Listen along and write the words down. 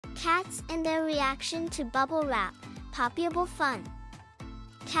Cats and their reaction to bubble wrap. Poppable fun.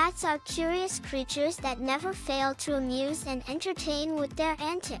 Cats are curious creatures that never fail to amuse and entertain with their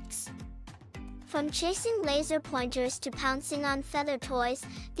antics. From chasing laser pointers to pouncing on feather toys,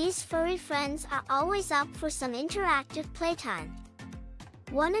 these furry friends are always up for some interactive playtime.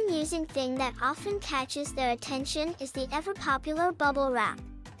 One amusing thing that often catches their attention is the ever-popular bubble wrap.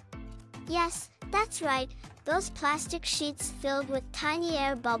 Yes, that's right, those plastic sheets filled with tiny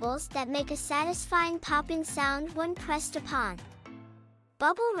air bubbles that make a satisfying popping sound when pressed upon.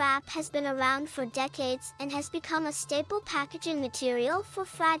 Bubble wrap has been around for decades and has become a staple packaging material for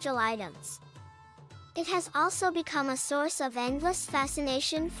fragile items. It has also become a source of endless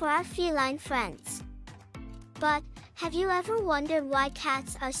fascination for our feline friends. But, have you ever wondered why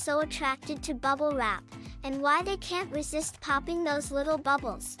cats are so attracted to bubble wrap, and why they can't resist popping those little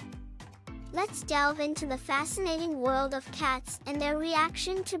bubbles? Let's delve into the fascinating world of cats and their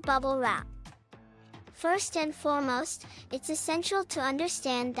reaction to bubble wrap. First and foremost, it's essential to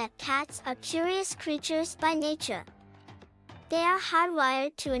understand that cats are curious creatures by nature. They are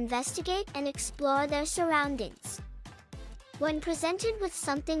hardwired to investigate and explore their surroundings. When presented with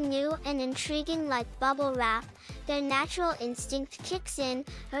something new and intriguing like bubble wrap, their natural instinct kicks in,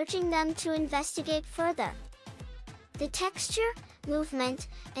 urging them to investigate further. The texture, movement,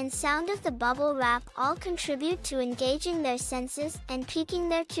 and sound of the bubble wrap all contribute to engaging their senses and piquing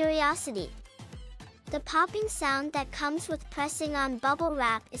their curiosity. The popping sound that comes with pressing on bubble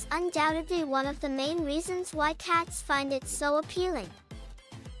wrap is undoubtedly one of the main reasons why cats find it so appealing.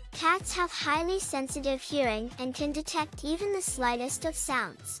 Cats have highly sensitive hearing and can detect even the slightest of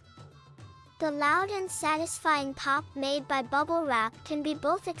sounds. The loud and satisfying pop made by bubble wrap can be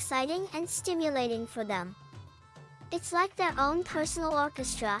both exciting and stimulating for them. It's like their own personal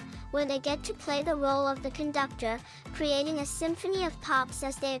orchestra, where they get to play the role of the conductor, creating a symphony of pops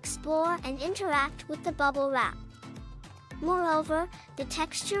as they explore and interact with the bubble wrap. Moreover, the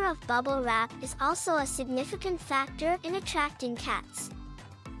texture of bubble wrap is also a significant factor in attracting cats.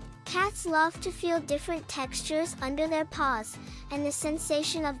 Cats love to feel different textures under their paws, and the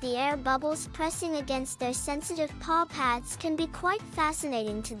sensation of the air bubbles pressing against their sensitive paw pads can be quite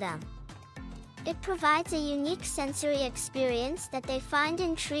fascinating to them. It provides a unique sensory experience that they find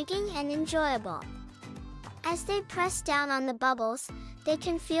intriguing and enjoyable. As they press down on the bubbles, they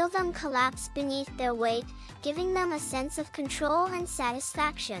can feel them collapse beneath their weight, giving them a sense of control and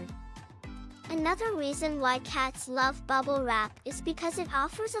satisfaction. Another reason why cats love bubble wrap is because it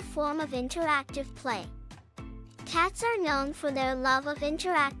offers a form of interactive play. Cats are known for their love of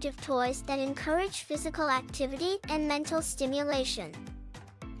interactive toys that encourage physical activity and mental stimulation.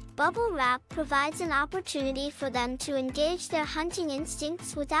 Bubble wrap provides an opportunity for them to engage their hunting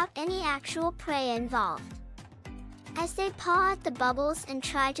instincts without any actual prey involved. As they paw at the bubbles and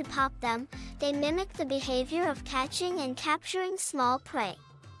try to pop them, they mimic the behavior of catching and capturing small prey.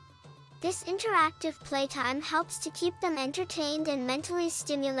 This interactive playtime helps to keep them entertained and mentally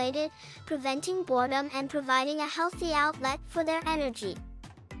stimulated, preventing boredom and providing a healthy outlet for their energy.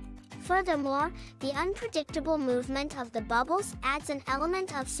 Furthermore, the unpredictable movement of the bubbles adds an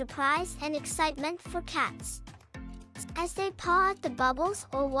element of surprise and excitement for cats. As they paw at the bubbles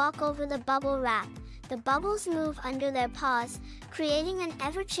or walk over the bubble wrap, the bubbles move under their paws, creating an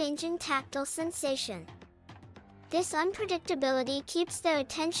ever-changing tactile sensation. This unpredictability keeps their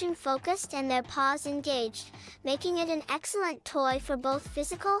attention focused and their paws engaged, making it an excellent toy for both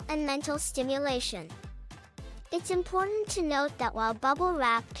physical and mental stimulation. It's important to note that while bubble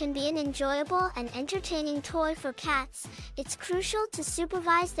wrap can be an enjoyable and entertaining toy for cats, it's crucial to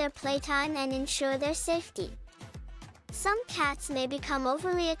supervise their playtime and ensure their safety. Some cats may become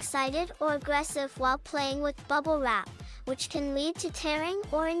overly excited or aggressive while playing with bubble wrap, which can lead to tearing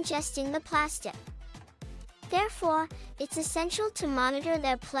or ingesting the plastic. Therefore, it's essential to monitor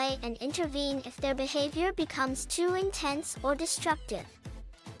their play and intervene if their behavior becomes too intense or destructive.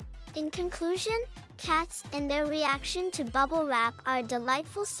 In conclusion, cats and their reaction to bubble wrap are a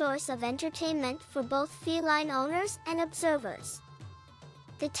delightful source of entertainment for both feline owners and observers.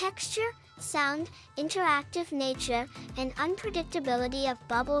 The texture, sound, interactive nature, and unpredictability of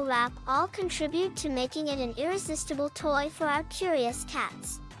bubble wrap all contribute to making it an irresistible toy for our curious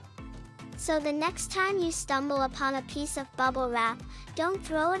cats. So the next time you stumble upon a piece of bubble wrap, don't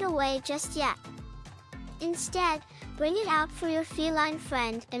throw it away just yet. Instead, bring it out for your feline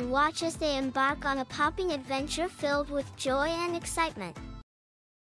friend and watch as they embark on a popping adventure filled with joy and excitement.